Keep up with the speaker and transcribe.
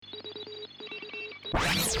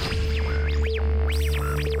You are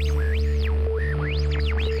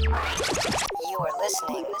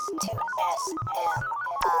listening to SMI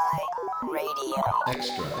Radio.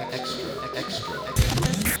 Extra.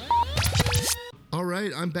 All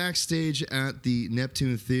right, I'm backstage at the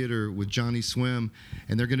Neptune Theater with Johnnyswim,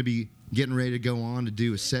 and they're going to be getting ready to go on to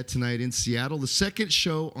do a set tonight in Seattle, the second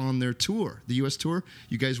show on their tour, the U.S. tour.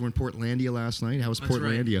 You guys were in Portlandia last night. How was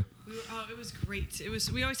Portlandia? Right. It was great.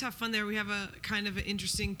 We always have fun there. We have a kind of an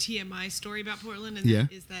interesting TMI story about Portland, and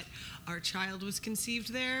that is that our child was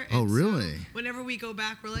conceived there. Oh, really? So whenever we go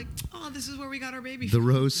back, we're like, oh, this is where we got our baby the from.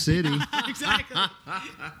 Rose City. Exactly.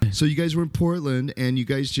 So you guys were in Portland, and you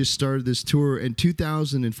guys just started this tour, and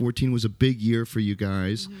 2014 was a big year for you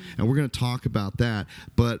guys, and we're going to talk about that.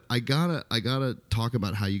 But I gotta talk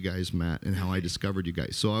about how you guys met and how I discovered you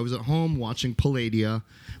guys. So I was at home watching Palladia,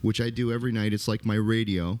 which I do every night. It's like my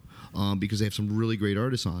radio. Because they have some really great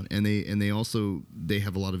artists on, and they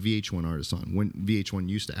have a lot of VH1 artists on. When VH1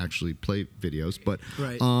 used to actually play videos, but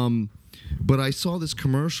I saw this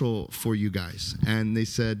commercial for you guys, and they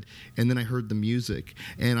said, and then I heard the music,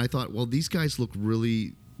 and I thought, well, these guys look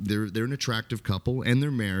really. They're an attractive couple, and they're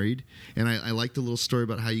married, and I liked the little story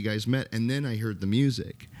about how you guys met, and then I heard the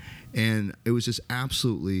music, and it was just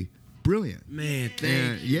absolutely brilliant. Man,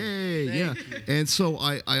 thank you. Yeah. And so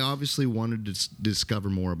I obviously wanted to discover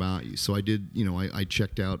more about you. So I did, I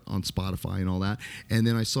checked out on Spotify and all that. And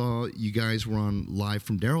then I saw you guys were on live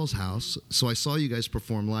from Daryl's house. So I saw you guys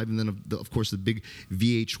perform live. And then, of course, the big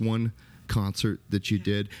VH1 concert that you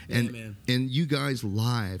did. And you guys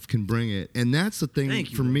live can bring it. And that's the thing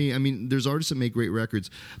for me. I mean, there's artists that make great records,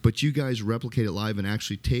 but you guys replicate it live and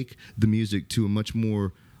actually take the music to a much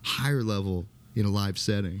more higher level in a live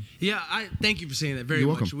setting. Yeah, I thank you for saying that very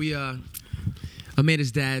You're much. welcome. Amanda's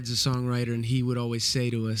dad's a songwriter, and he would always say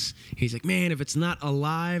to us, he's like, man, if it's not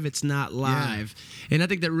alive, it's not live. Yeah. And I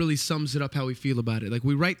think that really sums it up how we feel about it. Like,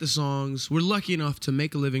 we write the songs. We're lucky enough to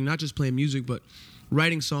make a living, not just playing music, but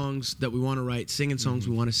writing songs that we want to write, singing songs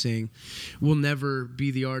we want to sing. We'll never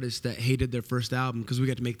be the artist that hated their first album because we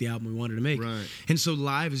got to make the album we wanted to make. Right. And so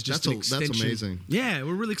live is just an extension. That's amazing. Yeah,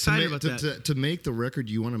 we're really excited about that. To make the record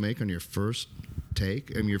you want to make on your first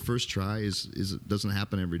take, I mean, your first try doesn't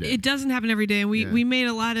happen every day. It doesn't happen every day, and we made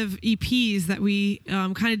a lot of EPs that we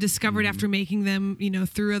kind of discovered after making them,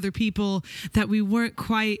 through other people, that we weren't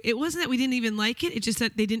quite. It wasn't that we didn't even like it; it's just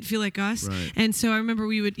that they didn't feel like us. Right. And so I remember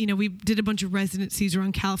we would, we did a bunch of residencies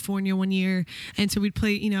around California one year, and so we'd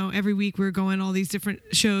play, every week we were going all these different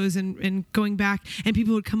shows and going back, and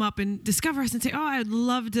people would come up and discover us and say, "Oh, I'd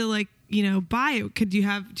love to buy it. Do you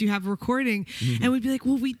have a recording?" And we'd be like,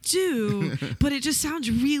 well, we do, but it just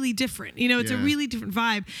sounds really different. It's a really different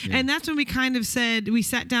vibe. Yeah. And that's when we kind of said, we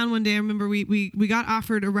sat down one day. I remember we got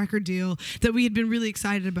offered a record deal that we had been really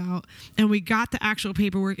excited about, and we got the actual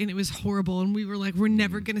paperwork, and it was horrible. And we were like, we're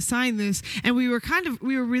never going to sign this. And we were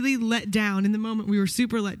really let down in the moment. We were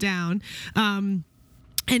super let down.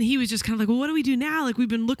 And he was just kind of like, well, what do we do now? Like, we've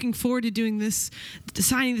been looking forward to doing this, to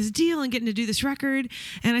signing this deal and getting to do this record.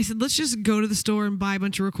 And I said, let's just go to the store and buy a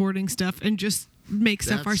bunch of recording stuff and just make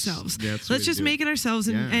stuff ourselves. Let's just make it ourselves,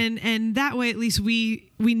 and that way at least we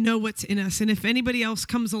know what's in us. And if anybody else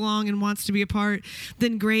comes along and wants to be a part,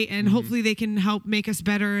 then great, and hopefully they can help make us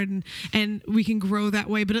better, and we can grow that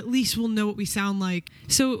way, but at least we'll know what we sound like.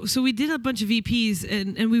 So we did a bunch of EPs,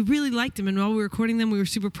 and we really liked them, and while we were recording them we were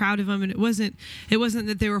super proud of them, and it wasn't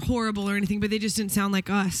that they were horrible or anything, but they just didn't sound like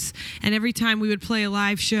us. And every time we would play a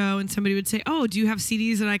live show and somebody would say, oh, do you have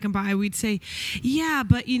CDs that I can buy? We'd say, yeah,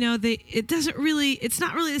 but it's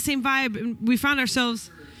not really the same vibe. And we found ourselves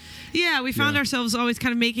always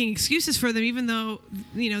kind of making excuses for them, even though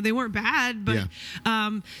they weren't bad. But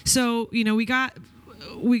so we got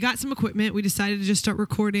some equipment. We decided to just start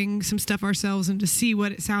recording some stuff ourselves and to see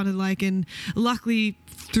what it sounded like. And luckily,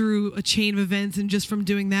 through a chain of events and just from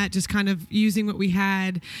doing that, just kind of using what we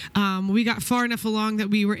had, we got far enough along that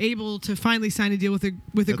we were able to finally sign a deal with a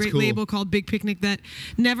great label called Big Picnic that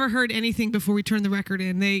never heard anything before we turned the record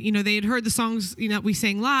in. They had heard the songs we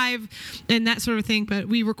sang live and that sort of thing, but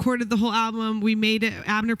we recorded the whole album. We made it.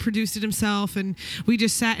 Abner produced it himself, and we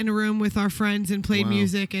just sat in a room with our friends and played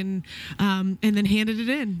music and then handed it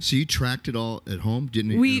in. So you tracked it all at home,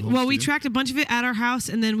 didn't you? We tracked a bunch of it at our house,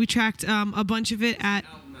 and then we tracked a bunch of it at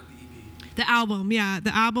the album.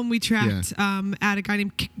 The album we tracked at a guy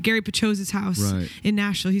named Gary Pachoz's house in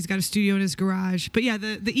Nashville. He's got a studio in his garage. But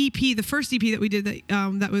the EP, the first EP that we did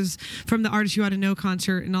that was from the Artist You Ought to Know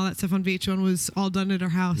concert and all that stuff on VH1 was all done at our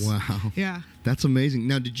house. Wow. Yeah. That's amazing.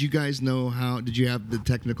 Now, did you guys know how? Did you have the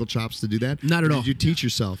technical chops to do that? Not at all. Did you teach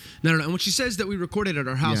yourself? No. And when she says that we recorded at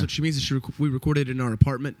our house, Yeah. what she means is we recorded in our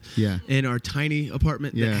apartment. Yeah. In our tiny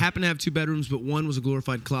apartment Yeah. that happened to have 2 bedrooms, but one was a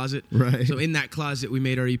glorified closet. Right. So in that closet, we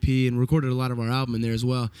made our EP and recorded a lot of our album in there as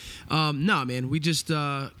well. No, man, we just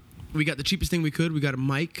we got the cheapest thing we could. We got a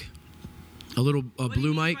mic. A little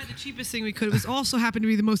blue mic. The cheapest thing we could. It was also happened to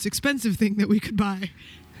be the most expensive thing that we could buy.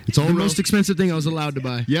 It's all The most expensive thing I was allowed to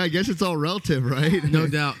buy. Yeah, I guess it's all relative, right? No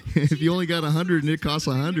doubt. If you only got 100 and it costs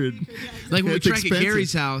 100, Like when we it's track at expensive.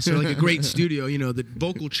 Gary's house or like a great studio, the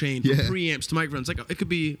vocal chain from Yeah. preamps to microphones. Like it could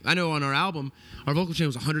be. I know on our album, our vocal chain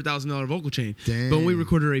was $100,000 vocal chain. Dang. But when we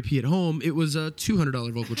recorded our EP at home, it was a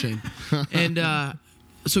 $200 vocal chain. And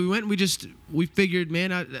so we went. And we figured,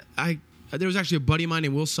 man, there was actually a buddy of mine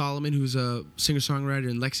named Will Solomon, who's a singer-songwriter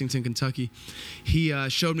in Lexington, Kentucky. He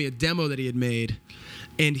showed me a demo that he had made,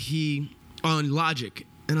 and on Logic.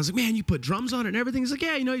 And I was like, man, you put drums on it and everything? He's like,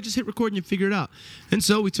 yeah, you just hit record and you figure it out. And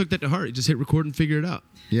so we took that to heart. You just hit record and figure it out.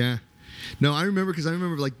 Yeah. No, I remember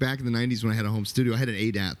like back in the 90s when I had a home studio. I had an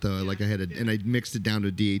ADAT though, and I mixed it down to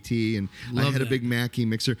a DAT, and I had a big Mackie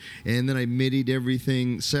mixer, and then I MIDI'd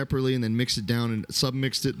everything separately, and then mixed it down and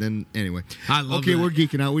submixed it. Then anyway, I love okay, that. we're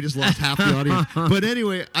geeking out. We just lost half the audience. But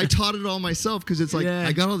anyway, I taught it all myself because it's like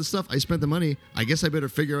I got all the stuff. I spent the money. I guess I better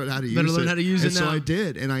figure out how to use it. Better learn how to use it So now. I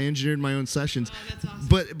did, and I engineered my own sessions. Oh, that's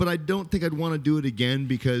awesome. But I don't think I'd want to do it again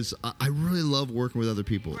because I really love working with other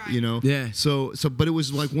people. Right. Yeah. So but it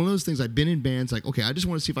was like one of those things. I've been in bands like, okay, I just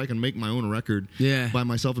want to see if I can make my own record by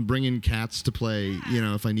myself and bring in cats to play,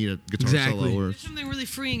 if I need a guitar solo. Or There's something really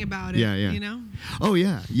freeing about it. Yeah. Oh,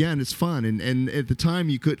 yeah. Yeah, and it's fun. And at the time,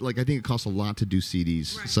 you could, I think it costs a lot to do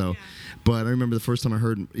CDs. Right, so, yeah. but I remember the first time I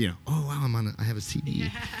heard, oh, wow, I have a CD. Yeah.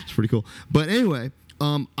 It's pretty cool. But anyway,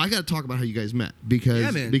 I got to talk about how you guys met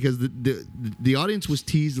because the audience was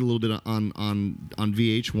teased a little bit on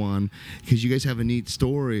VH1 because you guys have a neat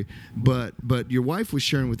story. But your wife was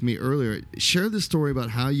sharing with me earlier. Share the story about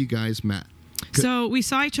how you guys met. So we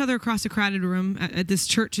saw each other across a crowded room at this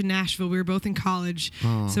church in Nashville. We were both in college.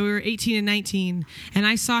 Oh. So we were 18 and 19. And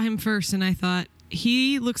I saw him first and I thought,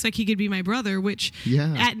 he looks like he could be my brother, which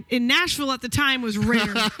in Nashville at the time was rare.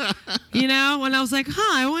 And I was like,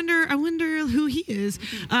 I wonder who he is.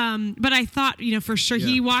 But I thought, for sure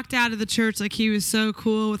he walked out of the church like he was so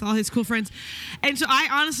cool with all his cool friends. And so I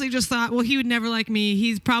honestly just thought, well, he would never like me.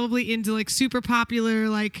 He's probably into like super popular,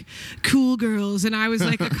 like cool girls. And I was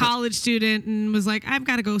like a college student and was like, I've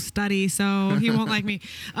got to go study, so he won't like me.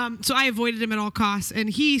 So I avoided him at all costs. And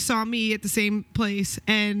he saw me at the same place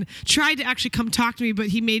and tried to actually come talk to me, but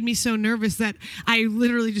he made me so nervous that I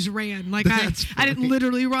literally just ran. Like I didn't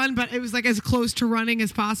literally run, but it was like as close to running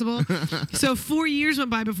as possible. So 4 years went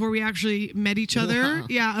by before we actually met each other. Wow.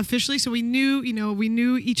 Yeah, officially. So we knew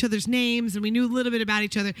each other's names and we knew a little bit about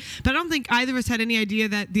each other. But I don't think either of us had any idea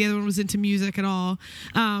that the other one was into music at all.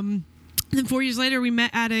 Then 4 years later, we met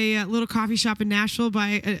at a little coffee shop in Nashville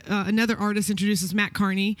by another artist introduced us, Matt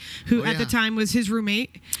Carney, who at the time was his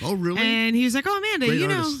roommate. Oh, really? And he was like, "Oh, Amanda, Great you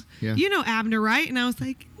artist. Yeah. know Abner, right?" And I was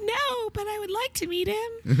like, "No, but I would like to meet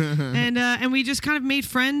him." and we just kind of made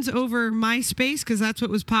friends over MySpace because that's what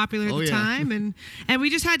was popular at the time, and we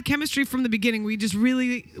just had chemistry from the beginning. We just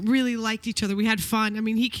really, really liked each other. We had fun. I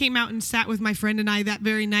mean, he came out and sat with my friend and I that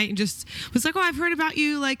very night and just was like, "Oh, I've heard about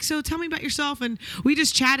you. Like, so tell me about yourself." And we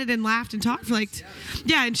just chatted and laughed and talked for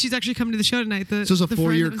and she's actually coming to the show tonight. So it's a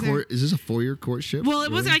 4-year court. Is this a 4-year courtship? Well,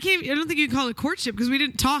 it wasn't. I don't think you can call it courtship because we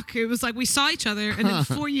didn't talk. It was like we saw each other and then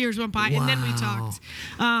 4 years went by and then we talked.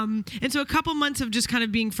 And so a couple months of just kind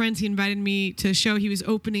of being friends, he invited me to a show. He was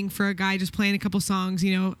opening for a guy just playing a couple songs,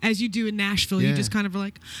 as you do in Nashville. You just kind of were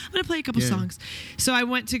like, I'm going to play a couple songs. So I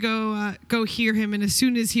went to go hear him. And as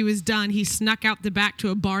soon as he was done, he snuck out the back to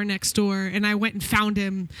a bar next door. And I went and found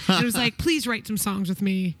him. And it was like, please write some songs with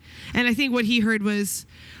me. And I think what he heard was,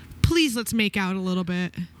 please let's make out a little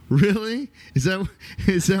bit. Really? Is that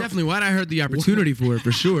Definitely what I heard the opportunity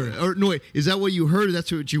for sure. Or no, wait, is that what you heard?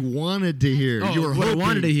 That's what you wanted to hear. Oh, you were what hoping. I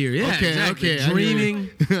wanted to hear. Yeah, okay. Dreaming.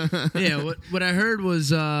 Yeah, what I heard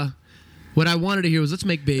was what I wanted to hear was let's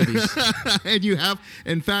make babies. And you have,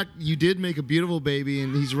 in fact, you did make a beautiful baby,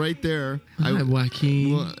 and he's right there. Hi,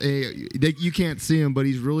 Joaquin. Well, you can't see him, but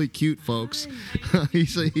he's really cute, folks.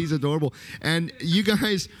 he's adorable. And you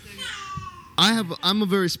guys, I'm a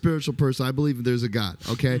very spiritual person. I believe there's a God,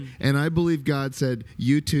 okay? And I believe God said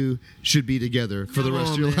you two should be together for the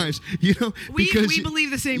rest of your lives. Because we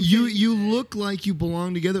believe the same thing. You look like you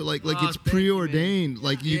belong together, like it's thank you, preordained. man.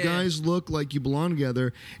 Like you guys look like you belong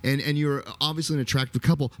together, and you're obviously an attractive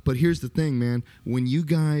couple. But here's the thing, man: when you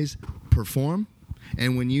guys perform,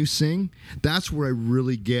 and when you sing, that's where I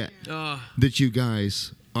really get that you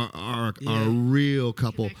guys are a real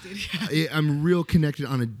couple. I'm real connected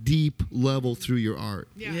on a deep level through your art.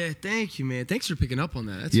 Yeah, thank you, man. Thanks for picking up on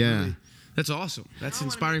that. That's Yeah. that's awesome. That's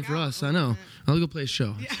inspiring for us. I know. I'll go play a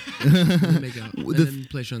show. And then make out. And then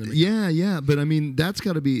play a show. And then make out. Yeah. But I mean, that's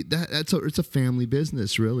got to be it's a family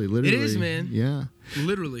business, really. Literally, It is, man. Yeah.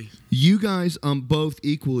 Literally. You guys both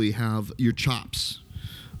equally have your chops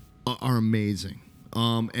are amazing.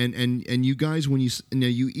 And you guys, when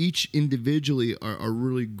you each individually are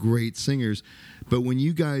really great singers, but when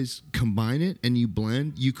you guys combine it and you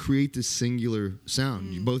blend, you create this singular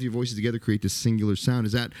sound. Both your voices together create this singular sound.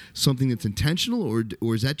 Is that something that's intentional,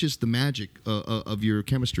 or is that just the magic of your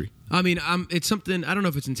chemistry? I mean, it's something, I don't know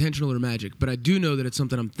if it's intentional or magic, but I do know that it's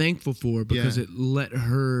something I'm thankful for because it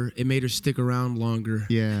made her stick around longer.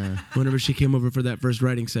 Yeah. Whenever she came over for that first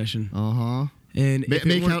writing session. Uh-huh. And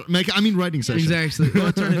writing session. Exactly. Well,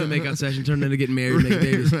 it turned into a makeout session, turned into getting married, making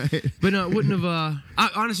babies. Right. But no, it wouldn't have.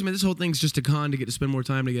 Honestly, man, this whole thing's just a con to get to spend more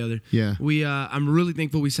time together. Yeah. I'm really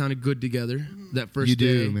thankful we sounded good together that first You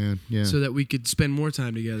day. do, man. Yeah. So that we could spend more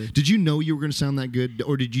time together. Did you know you were going to sound that good,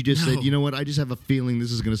 or did you just say, you know what, I just have a feeling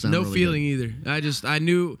this is going to sound No really feeling good? either. I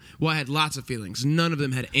knew. Well, I had lots of feelings. None of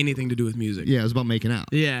them had anything to do with music. Yeah, it was about making out.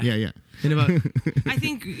 Yeah. Yeah. And about I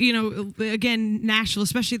think, again, Nashville,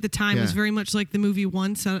 especially at the time, was very much like the movie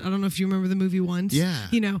Once. I don't know if you remember the movie Once.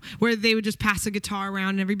 Yeah. Where they would just pass a guitar around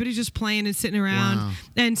and everybody's just playing and sitting around. Wow.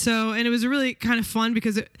 And it was really kind of fun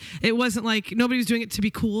because it wasn't like nobody was doing it to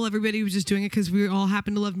be cool. Everybody was just doing it because we all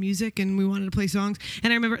happened to love music and we wanted to play songs.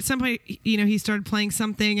 And I remember at some point, he started playing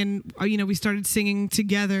something and, we started singing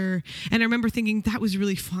together. And I remember thinking that was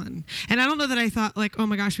really fun. And I don't know that I thought like, oh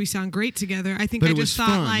my gosh, we sound great together. I think But I it just was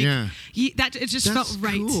thought fun, like, yeah. that it just That's felt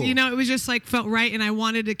right. cool. It was just like felt right, and I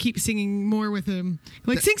wanted to keep singing more with him.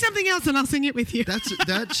 Like sing something else, and I'll sing it with you.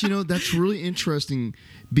 That's really interesting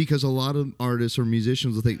because a lot of artists or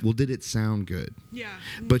musicians will think, well, did it sound good? Yeah.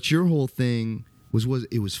 But your whole thing was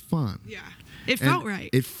it was fun. Yeah. It felt right.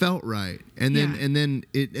 It felt right, and then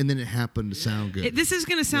it happened to sound good. This is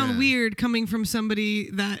going to sound Yeah. weird coming from somebody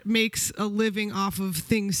that makes a living off of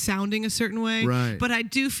things sounding a certain way. Right. But I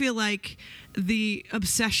do feel like the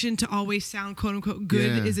obsession to always sound quote unquote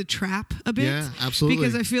good Yeah. is a trap a bit. Yeah, absolutely.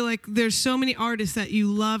 Because I feel like there's so many artists that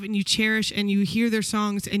you love and you cherish and you hear their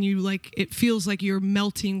songs and you like it feels like you're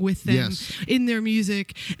melting with them Yes. in their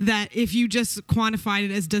music, that if you just quantified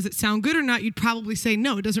it as does it sound good or not, you'd probably say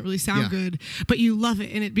no, it doesn't really sound Yeah. good, but you love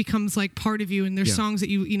it and it becomes like part of you. And there's Yeah. songs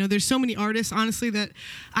that there's so many artists honestly that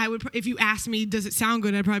I would, if you asked me does it sound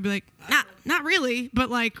good, I'd probably be like not really, but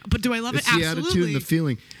do I love It's it? the Absolutely. attitude and the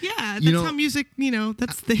feeling. Yeah, that's how music,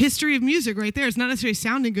 that's the history of music right there. It's not necessarily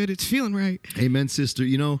sounding good, it's feeling right. Amen, sister.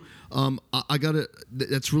 I gotta.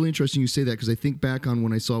 That's really interesting you say that because I think back on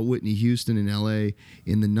when I saw Whitney Houston in L.A.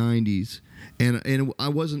 in the '90s, and I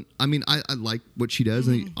wasn't. I mean, I like what she does,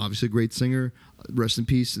 and obviously a great singer. Rest in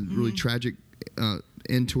peace. And really tragic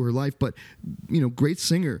end to her life, but great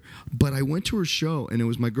singer. But I went to her show, and it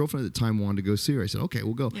was my girlfriend at the time wanted to go see her. I said, okay,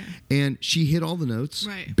 we'll go. Yeah. And she hit all the notes.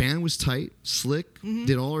 Right. Band was tight, slick,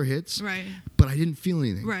 did all her hits. Right. But I didn't feel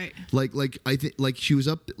anything. Right. Like I think like she was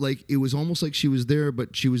up. Like it was almost like she was there,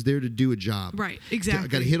 but she was there to do a job. Right. Exactly. I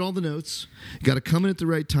got to hit all the notes. Got to come in at the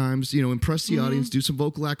right times. Impress the audience. Do some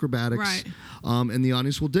vocal acrobatics. Right. And the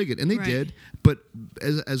audience will dig it, and they Right. did. But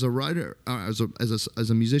as a writer, as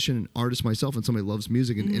a musician and artist myself, and somebody who loves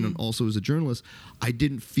music, and also as a journalist, I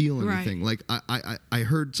didn't feel anything. Right. Like I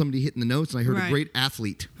heard somebody hitting the notes, and I heard Right. a great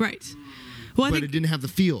athlete, Right. Well, but it didn't have the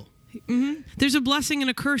feel. There's a blessing and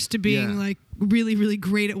a curse to being Yeah. like really, really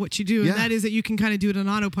great at what you do. And Yeah. that is that you can kind of do it on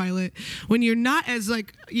autopilot. When you're not as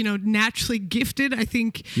naturally gifted, I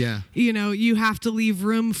think, Yeah. you have to leave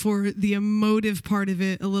room for the emotive part of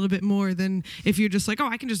it a little bit more than if you're just like, oh,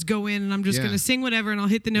 I can just go in and I'm just Yeah. going to sing whatever and I'll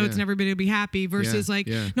hit the notes Yeah. and everybody will be happy versus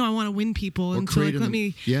Yeah. no, I want to win people. Or And so create like, in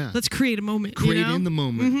the- let's create a moment. Create in the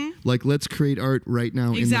moment. Like let's create art right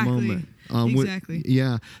now Exactly. in the moment. Exactly.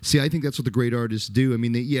 Yeah. See, I think that's what the great artists do. I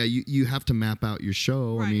mean, you have to map out your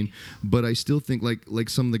show. Right. I mean, but I still think like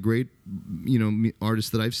some of the great, artists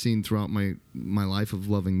that I've seen throughout my life of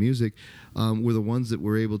loving music, were the ones that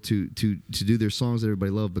were able to do their songs that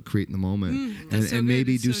everybody loved, but create in the moment that's so and good.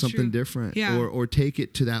 maybe It's do so something true. different, Yeah. or take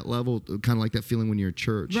it to that level, kind of like that feeling when you're at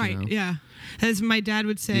church. Right. You know? Yeah. As my dad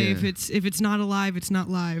would say, Yeah. if it's not alive, it's not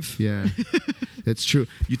live. Yeah, it's true.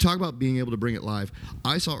 You talk about being able to bring it live.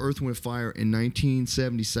 I saw Earth, Wind & Fire in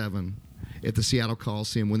 1977 at the Seattle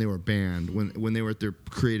Coliseum when they were a band, when they were at their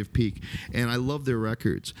creative peak, and I love their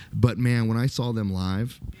records. But man, when I saw them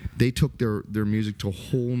live, they took their music to a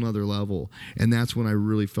whole nother level, and that's when I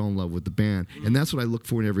really fell in love with the band. And that's what I look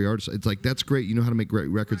for in every artist. It's like, that's great, you know how to make great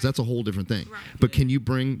records. That's a whole different thing. But can you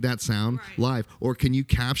bring that sound live, or can you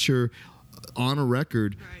capture on a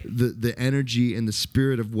record the energy and the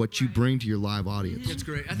spirit of what you bring to your live audience? That's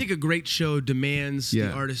great. I think a great show demands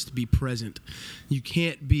the artist to be present. You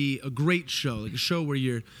can't be a great show, like a show where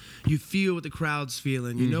you feel what the crowd's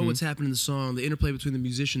feeling. You know what's happening in the song. The interplay between the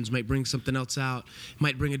musicians might bring something else out,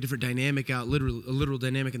 might bring a different dynamic out, a literal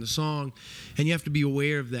dynamic in the song. And you have to be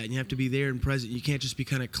aware of that. And you have to be there and present. You can't just be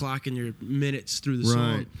kind of clocking your minutes through the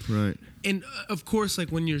song. Right. And of course, like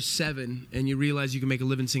when you're 7 and you realize you can make a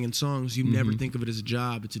living singing songs, you never think of it as a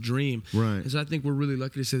job. It's a dream. Right. And so I think we're really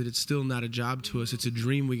lucky to say that it's still not a job to us. It's a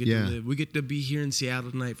dream we get to live. We get to be here in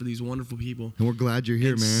Seattle tonight for these wonderful people. And we're glad you're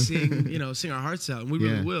here, and man. Sing our hearts out. And we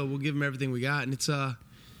really will. We'll give them everything we got. And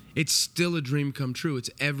it's still a dream come true.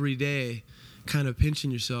 It's every day kind of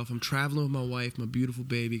pinching yourself. I'm traveling with my wife, my beautiful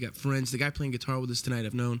baby. Got friends. The guy playing guitar with us tonight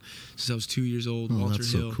I've known since I was 2 years old, Walter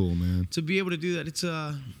that's Hill. so cool, man. To be able to do that,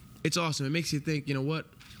 it's awesome. It makes you think, you know what?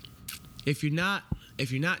 If you're not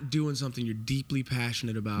doing something you're deeply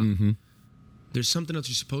passionate about, there's something else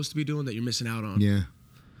you're supposed to be doing that you're missing out on. Yeah.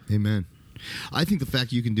 Amen. I think the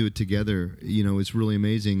fact you can do it together, is really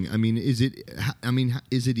amazing. I mean, is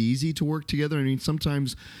it easy to work together? I mean,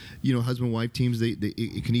 sometimes, husband and wife teams, it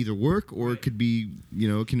can either work or it could be,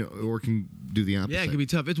 can do the opposite. Yeah, it can be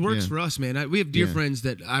tough. It works for us, man. We have dear friends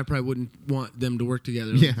that I probably wouldn't want them to work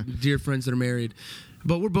together. Yeah. Dear friends that are married.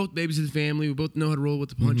 But we're both babies of the family. We both know how to roll with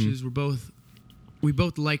the punches. We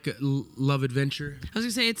both like love adventure. I was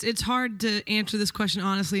gonna say it's hard to answer this question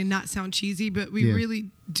honestly and not sound cheesy, but we really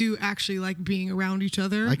do actually like being around each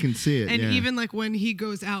other. I can see it. And even like when he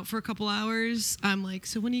goes out for a couple hours, I'm like,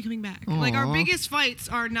 so when are you coming back? Aww. Like our biggest fights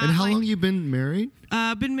are not. And how long you been married?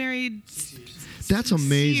 Been married. That's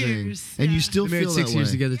amazing. Years, and you still married feel 6 that years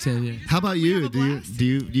way. together, 10 years. How about you? Do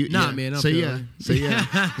you? Nah, man. I'll Say feel yeah. it. Say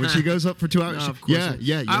yeah. When she goes up for 2 hours. No, of course.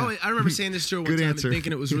 Yeah. I remember saying this to her one Good time answer. and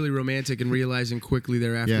thinking it was really romantic and realizing quickly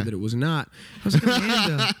thereafter that it was not. I was like,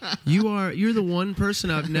 Amanda, you're the one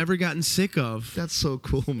person I've never gotten sick of. That's so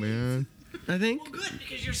cool, man. I think. Well, good,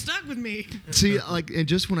 because you're stuck with me. See, and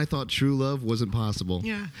just when I thought true love wasn't possible.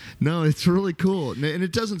 Yeah. No, it's really cool, and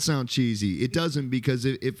it doesn't sound cheesy. It doesn't, because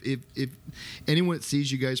if anyone that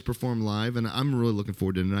sees you guys perform live, and I'm really looking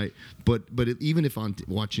forward to tonight, but even if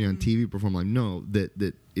watching on TV perform live, know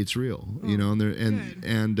that it's real,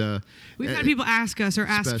 and we've had people ask us or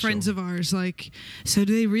ask friends of ours, like, so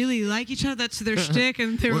do they really like each other? That's their shtick,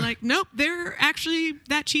 and they're like, nope, they're actually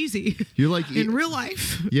that cheesy. You're like in real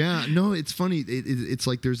life. Yeah, no, it's funny. It's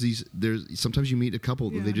like there's sometimes you meet a couple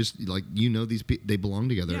that they just like these they belong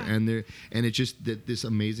together, and it's just that this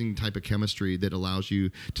amazing type of chemistry that allows you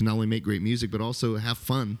to not only make great music but also have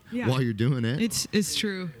fun while you're doing it. It's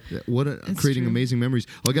true. Creating amazing memories.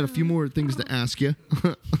 I got a few more things to ask you.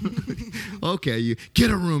 Okay, you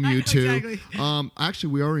get a room, you two. Exactly.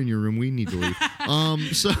 Actually, we are in your room. We need to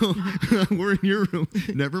leave. So we're in your room.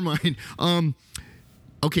 Never mind.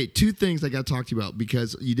 Okay, 2 things I got to talk to you about,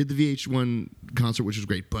 because you did the VH1 concert, which was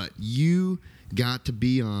great, but you got to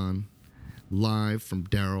be on live from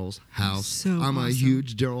Daryl's house. So I'm a awesome.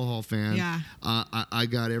 huge Daryl Hall fan. Yeah. I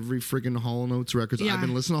got every freaking Hall & Oates records. Yeah. I've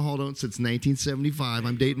been listening to Hall & Oates since 1975.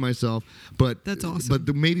 I'm dating myself, but that's awesome.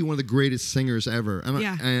 But maybe one of the greatest singers ever.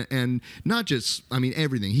 And not just,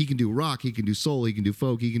 everything. He can do rock, he can do soul, he can do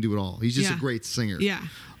folk, he can do it all. He's just a great singer. Yeah.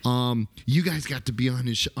 You guys got to be on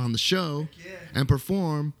the show and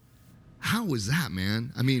perform. How was that,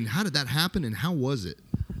 man? How did that happen, and how was it?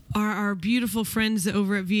 Our beautiful friends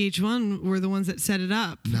over at VH1 were the ones that set it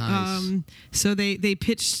up. Nice. So they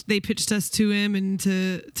pitched us to him and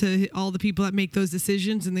to all the people that make those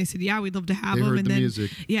decisions, and they said, yeah, we'd love to have They him. heard And the then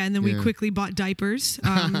music. and then we quickly bought diapers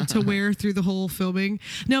to wear through the whole filming.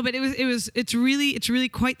 No, but it's really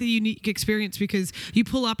quite the unique experience, because you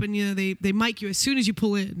pull up and they mic you as soon as you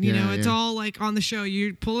pull in. It's all like on the show.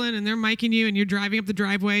 You pull in and they're micing you, and you're driving up the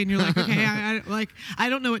driveway, and you're like, okay, I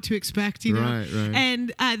don't know what to expect. Right.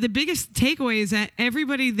 And the biggest takeaway is that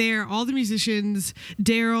everybody there, all the musicians,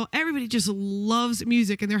 Daryl, everybody just loves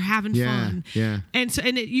music, and they're having fun. Yeah. And so,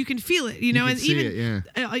 you can feel it, You can and see even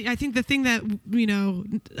it, I think the thing that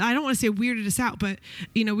I don't want to say weirded us out, but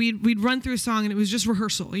we'd run through a song and it was just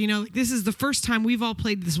rehearsal. Like, this is the first time we've all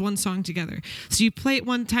played this one song together. So you play it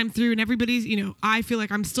one time through, and everybody's I feel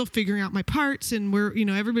like I'm still figuring out my parts, and we're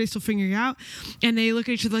everybody's still figuring it out, and they look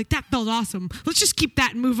at each other like, that felt awesome. Let's just keep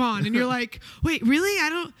that and move on. And you're like, wait, really?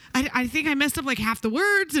 I think I messed up like half the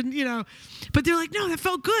words, and but they're like, no, that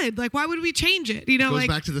felt good. Like, why would we change it? Goes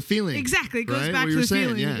back to the feeling. Exactly, it goes right? back What to you were the saying,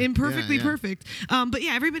 feeling. yeah. Imperfectly perfect. But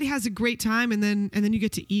yeah, everybody has a great time, and then you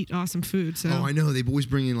get to eat awesome food. So I know they always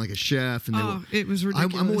bring in like a chef, and it was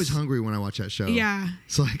ridiculous. I'm always hungry when I watch that show. Yeah,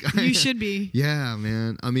 it's like you should be. Yeah,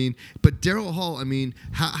 man. I mean, but Daryl Hall. I mean,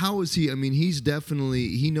 how is he? I mean, he's definitely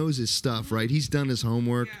he knows his stuff, right? He's done his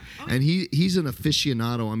homework, and he's an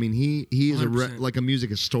aficionado. I mean, he is like a music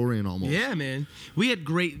historian almost. Yeah, man. We had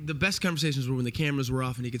the best conversations were when the cameras were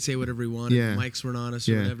off and he could say whatever he wanted. Yeah. The mics weren't on us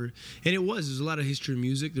or whatever. And there's a lot of history of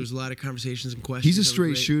music. There's a lot of conversations and questions. He's a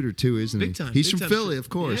straight shooter too, isn't he? Big time. He's big from time Philly, of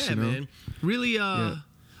course. Yeah, man. Really, a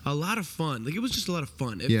lot of fun. Like, it was just a lot of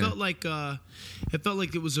fun. It felt like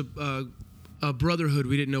it was a brotherhood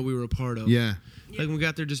we didn't know we were a part of. Yeah. Like, when we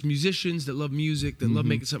got there, just musicians that love music, that love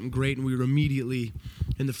making something great, and we were immediately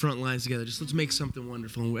in the front lines together. Just let's make something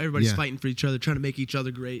wonderful. And everybody's fighting for each other, trying to make each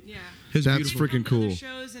other great. Yeah. That's beautiful. Freaking cool.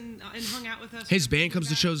 Shows and hung out with us. His band comes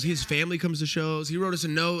to shows. His family comes to shows. He wrote us a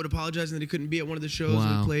note apologizing that he couldn't be at one of the shows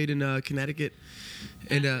we played in Connecticut,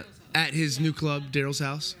 and at his new club, Daryl's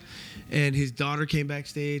house. And his daughter came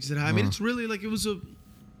backstage. Said hi. I mean, it's really like it was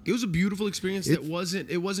a beautiful experience. It wasn't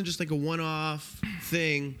just like a one-off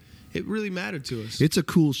thing. It really mattered to us. It's a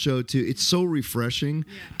cool show too. It's so refreshing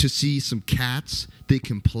to see some cats they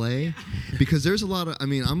can play, because there's a lot of. I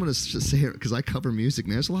mean, I'm gonna just say it because I cover music,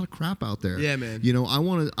 man. There's a lot of crap out there. Yeah, man. I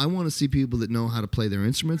want to see people that know how to play their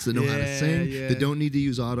instruments, that know how to sing, that don't need to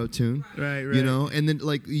use auto tune. Right. And then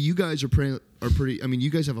like you guys are pretty. I mean,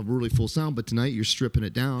 you guys have a really full sound, but tonight you're stripping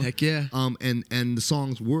it down. Heck yeah. And the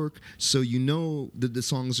songs work, so you know that the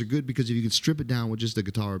songs are good, because if you can strip it down with just a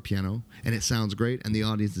guitar or piano and it sounds great and the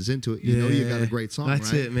audience is into it, you know you got a great song.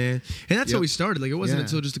 That's right? it, man. And that's how we started. Like, it wasn't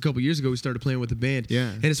until just a couple years ago we started playing with the band.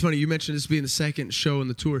 Yeah. And it's funny, you mentioned this being the second show on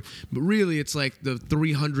the tour, but really it's like the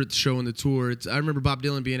 300th show on the tour. I remember Bob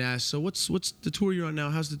Dylan being asked, so what's the tour you're on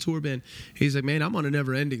now? How's the tour been? He's like, man, I'm on a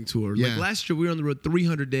never-ending tour. Yeah. Like, last year we were on the road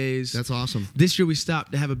 300 days. That's awesome. This year we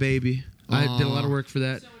stopped to have a baby. I did a lot of work for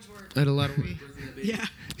that. So much work. I had a lot of work. Yeah.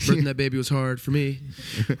 Birthing that baby was hard for me.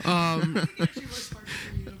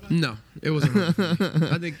 No, it wasn't hard for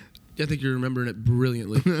me. I think you're remembering it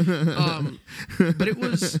brilliantly. But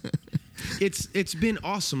it's been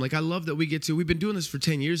awesome. Like, I love that we've been doing this for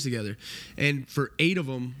 10 years together. And for 8 of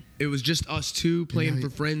them, it was just us two playing for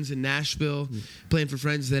friends in Nashville, playing for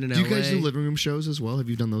friends then in LA. Do you guys do living room shows as well? Have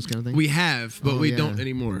you done those kind of things? We have, but we don't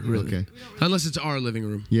anymore, really. Okay. Unless it's our living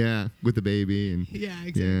room. Yeah, with the baby and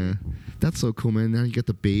exactly. Yeah, that's so cool, man. Now you got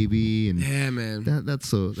the baby and yeah, man.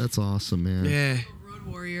 That's awesome, man. Yeah. Road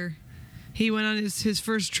warrior. He went on his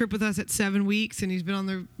first trip with us at 7 weeks, and he's been on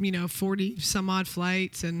the 40 some odd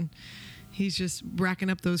flights, and he's just racking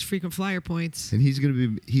up those frequent flyer points. And he's gonna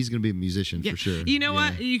be a musician for sure. You know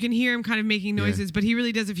what? You can hear him kind of making noises, but he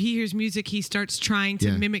really does. If he hears music, he starts trying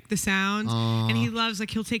to mimic the sounds, and he loves,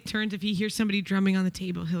 like, he'll take turns. If he hears somebody drumming on the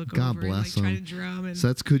table, he'll go God over and bless try him. to drum. And So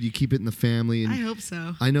that's good. You keep it in the family. And I hope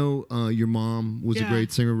so. I know your mom was a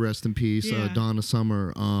great singer. Rest in peace, Donna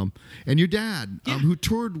Summer. And your dad, who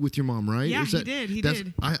toured with your mom, right? Yeah, he did. He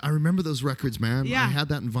did. I remember those records, man. Yeah. I had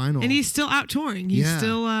that in vinyl. And he's still out touring. He's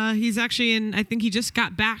still, he's actually in, I think he just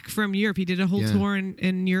got back from Europe. He did a whole tour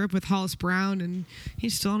in Europe with Hollis Brown, and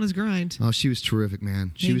he's still on his grind. Oh, she was terrific,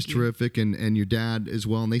 man. She was terrific, and your dad as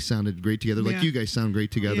well, and they sounded great together. Like you guys sound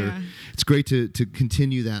great together. Yeah. It's great to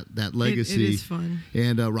continue that legacy. It is fun.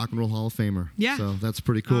 And Rock and Roll Hall of Famer. Yeah. So that's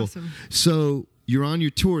pretty cool. Awesome. So you're on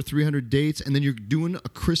your tour, 300 dates, and then you're doing a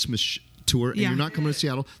Christmas tour, and you're not coming to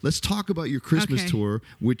Seattle. Let's talk about your Christmas tour,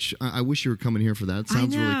 which I wish you were coming here for that. It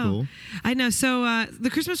sounds really cool. I know. So the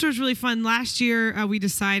Christmas tour is really fun. Last year, we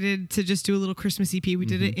decided to just do a little Christmas EP. We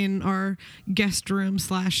did it in our guest room /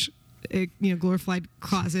 glorified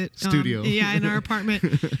closet studio. In our apartment.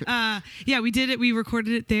 We did it. We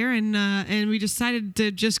recorded it there, and we decided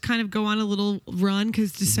to just kind of go on a little run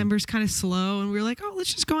because December's kind of slow, and we were like, oh,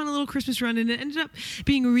 let's just go on a little Christmas run, and it ended up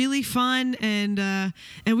being really fun, and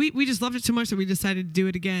we just loved it so much that we decided to do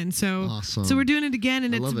it again. So awesome. So we're doing it again,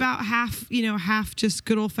 and it's about half just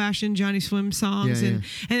good old fashioned Johnnyswim songs, and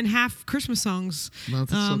then half Christmas songs.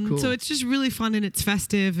 That's so cool. So it's just really fun, and it's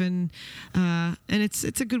festive, and it's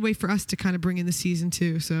a good way for us to kind of bring in the season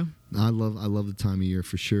too. So I love the time of year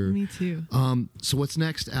for sure. Me too. So what's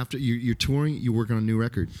next after you're touring? You're working on a new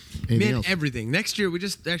record. Anything else? Everything. Next year, we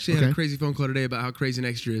just actually had a crazy phone call today about how crazy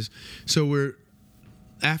next year is. So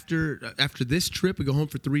after this trip, we go home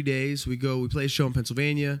for 3 days. We play a show in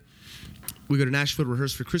Pennsylvania. We go to Nashville to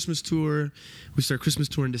rehearse for Christmas tour. We start Christmas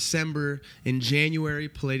tour in December. In January,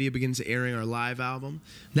 Palladia begins airing our live album.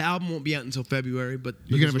 The album won't be out until February, but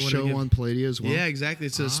You're going to have a show on Palladia as well? Yeah, exactly.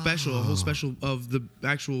 It's a whole special of the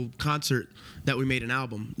actual concert that we made an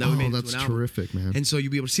album. That's terrific, man. And so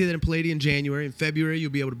you'll be able to see that in Palladia in January. In February,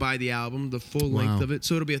 you'll be able to buy the album, the full length of it.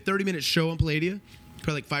 So it'll be a 30-minute show on Palladia.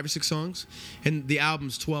 Probably like 5 or 6 songs, and the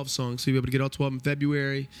album's 12 songs, so you'll be able to get all 12 in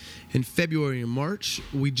February. In February and March,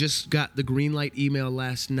 we just got the green light email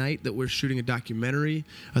last night that we're shooting a documentary,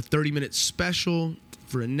 a 30-minute special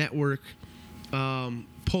for a network.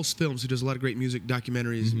 Pulse Films, who does a lot of great music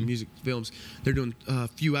documentaries and music films, they're doing a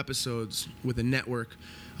few episodes with a network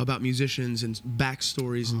about musicians and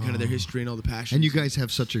backstories and kind of their history and all the passion. And you guys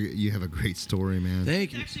have you have a great story, man.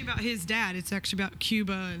 Thank you. It's actually about his dad. It's actually about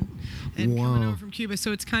Cuba and coming over from Cuba.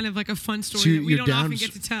 So it's kind of like a fun story that we don't often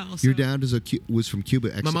get to tell. So. Your dad was from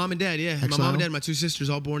Cuba. My mom and dad, yeah. Exile? My mom and dad, my 2 sisters,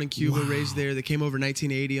 all born in Cuba, raised there. They came over in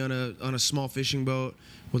 1980 on a small fishing boat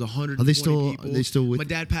with 120 people. Are they still with? My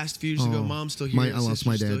dad passed a few years ago. Mom's still here. I lost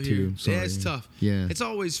my dad too. Sorry. Yeah, it's tough. Yeah. It's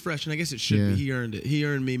always fresh, and I guess it should be. He earned it. He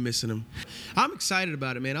earned me missing him. I'm excited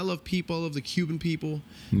about it, man. I love people. I love the Cuban people.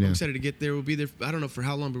 Yeah. I'm excited to get there. We'll be there, I don't know for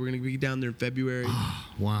how long, but we're going to be down there in February.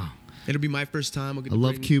 Wow. It'll be my first time. I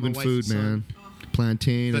love Cuban food, man.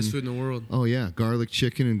 Plantain. Best food in the world. Oh, yeah. Garlic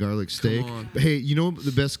chicken and garlic steak. Come on. Hey, you know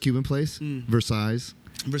the best Cuban place? Versailles.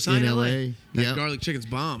 In LA. That garlic chicken's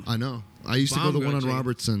bomb. I know. I used to go to the one on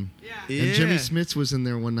Robertson. Yeah. And Jimmy Smith's was in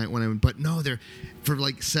there one night when I went. But no, they're for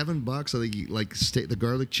like $7. I think the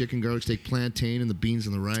garlic chicken, garlic steak, plantain, and the beans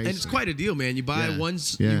and the rice. And it's quite a deal, man. You buy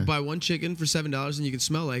you buy one chicken for $7, and you can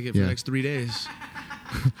smell like it for the next 3 days.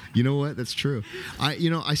 You know what? That's true.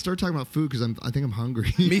 I start talking about food because I think I'm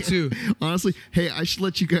hungry. Me too. Honestly, hey, I should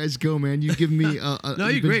let you guys go, man. You give me no,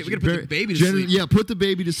 you're great. We're gonna put the baby to sleep. Yeah, put the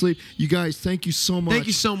baby to sleep. You guys, thank you so much. Thank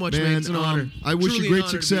you so much, man. It's an honor. I wish you great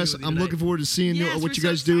success. I'm looking forward to seeing what you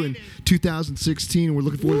guys do in 2016. And we're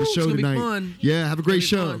looking forward to the show it's tonight. Be fun. Yeah, have a great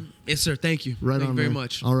show. Fun. Yes, sir. Thank you. Right thank on, you very man.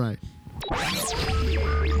 much. All right. You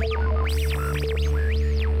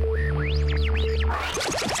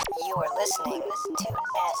are listening to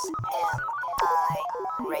SMI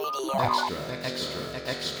Radio.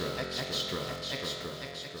 Extra.